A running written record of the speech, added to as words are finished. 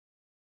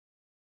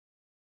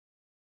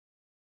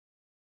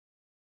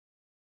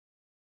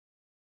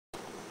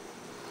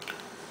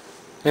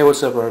Hey,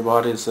 what's up,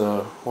 everybody? It's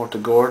Walter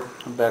Gord.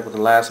 I'm back with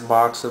the last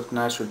box of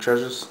National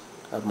Treasures.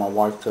 I have my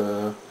wife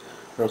to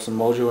throw some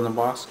mojo in the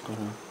box.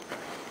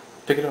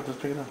 Pick it up. Let's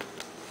pick it up.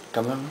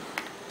 Come on.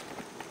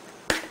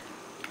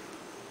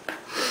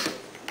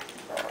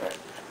 Alright.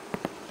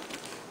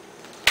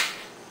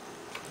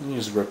 You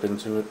just rip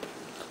into it.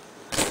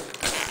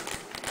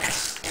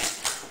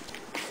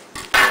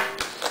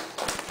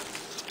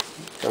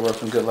 Got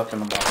rough and good luck in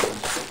the box.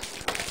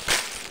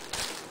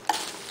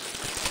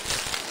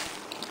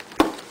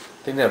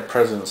 I think they have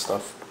president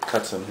stuff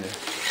cuts in here.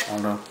 I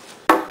don't know.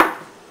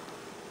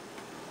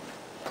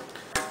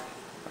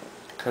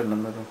 Cut in the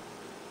middle.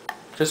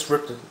 Just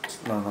rip it.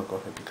 No, go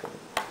ahead and cut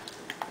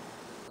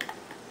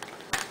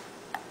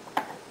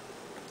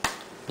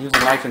it. Use the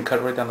knife and cut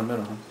it right down the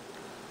middle.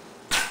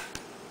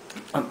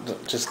 Huh?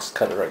 Just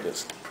cut it right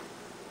this.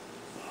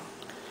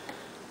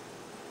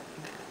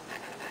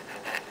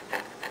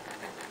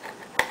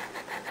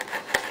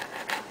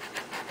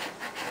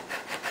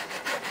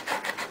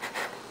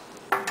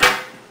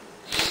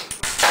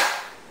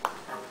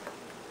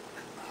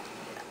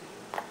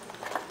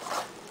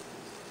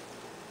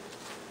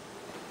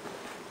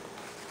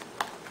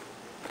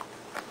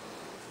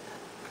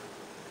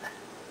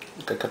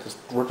 Okay,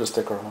 rip the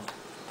sticker off.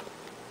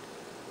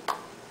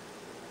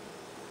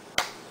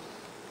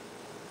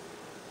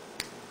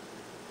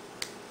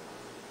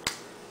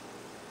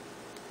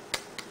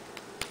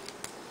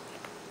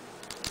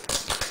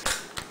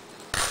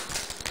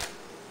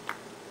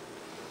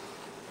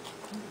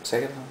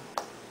 Say it.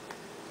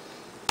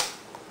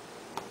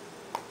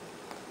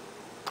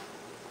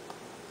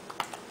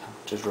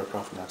 Just rip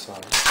off from that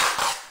side.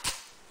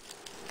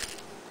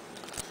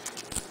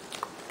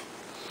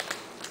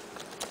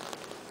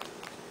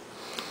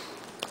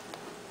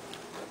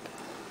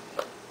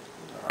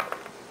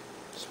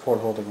 Support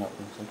holding up.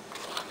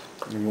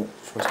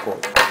 First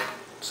chord.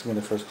 Just give me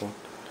the first chord.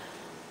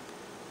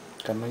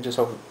 Okay, let me just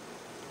hold it.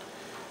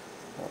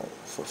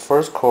 For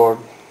first chord,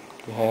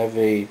 we have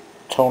a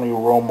Tony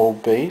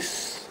Romo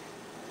bass,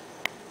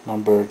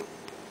 number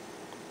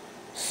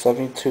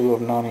 72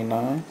 of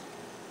 99.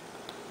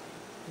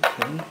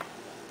 Okay.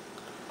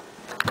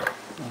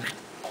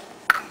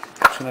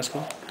 So let's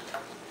go.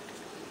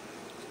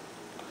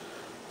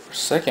 For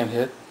second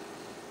hit,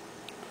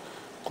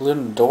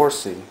 Glenn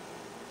Dorsey.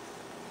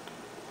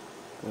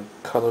 The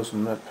colors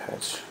in that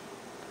patch.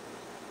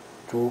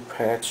 Dual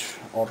patch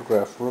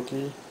autograph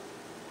rookie.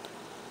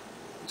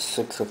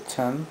 6 of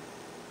 10.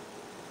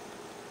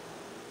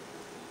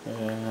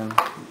 And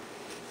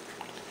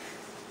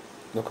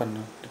look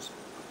on this.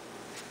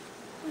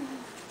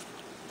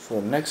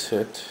 For the next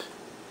hit,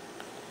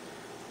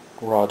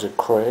 Roger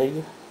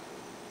Craig.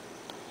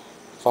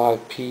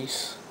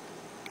 5-piece.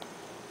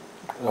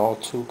 All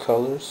 2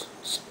 colors.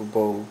 Super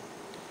Bowl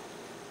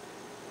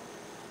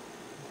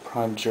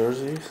prime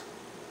jerseys.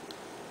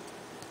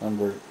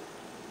 Number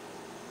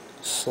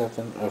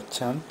 7 of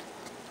 10.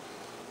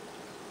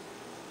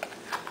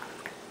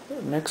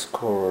 Next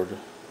card,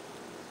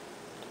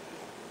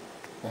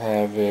 I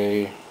have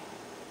a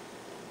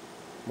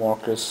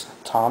Marcus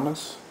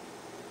Thomas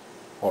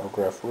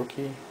autograph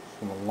rookie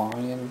from the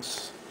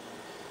Lions,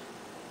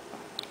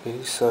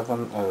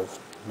 87 of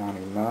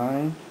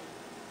 99.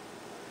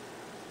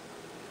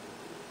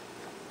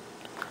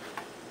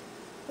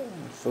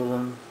 And for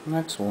the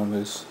next one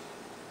is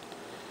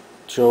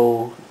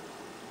Joe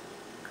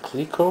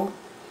Kliko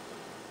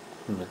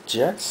from the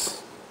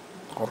Jets,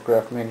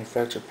 autograph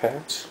manufactured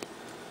patch,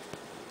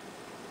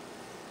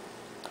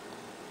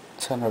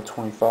 10 of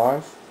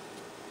 25.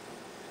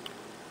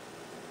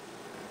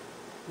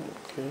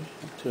 Okay,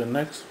 to the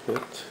next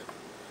fit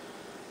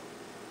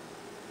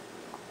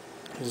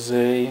is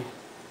a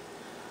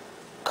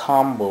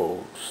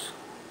Combos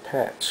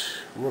patch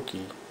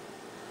rookie,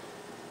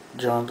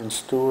 Jonathan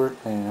Stewart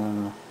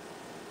and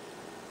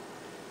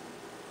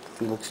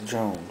Felix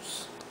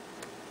Jones,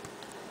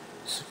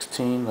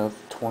 16 of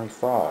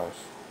 25.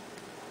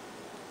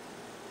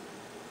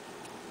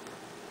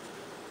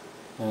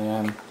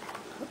 And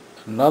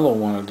another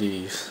one of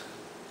these,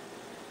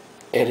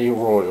 Eddie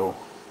Royal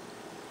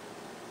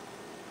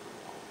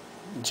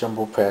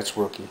jumbo patch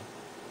rookie,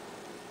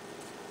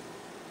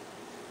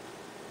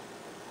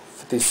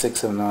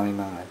 56 of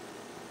 99.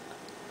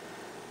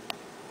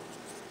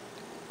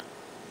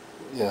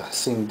 Yeah,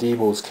 seen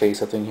Debo's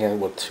case. I think he had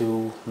what,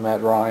 2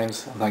 Matt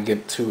Ryans. I'm not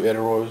getting 2 Eddie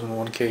Royals in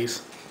one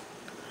case.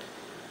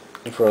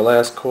 And for our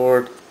last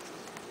card,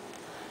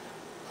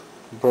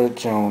 Brett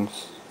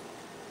Jones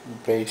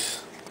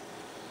base,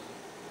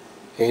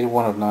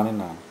 81 of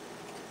 99.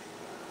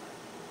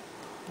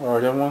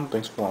 Alright everyone,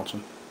 thanks for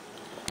watching.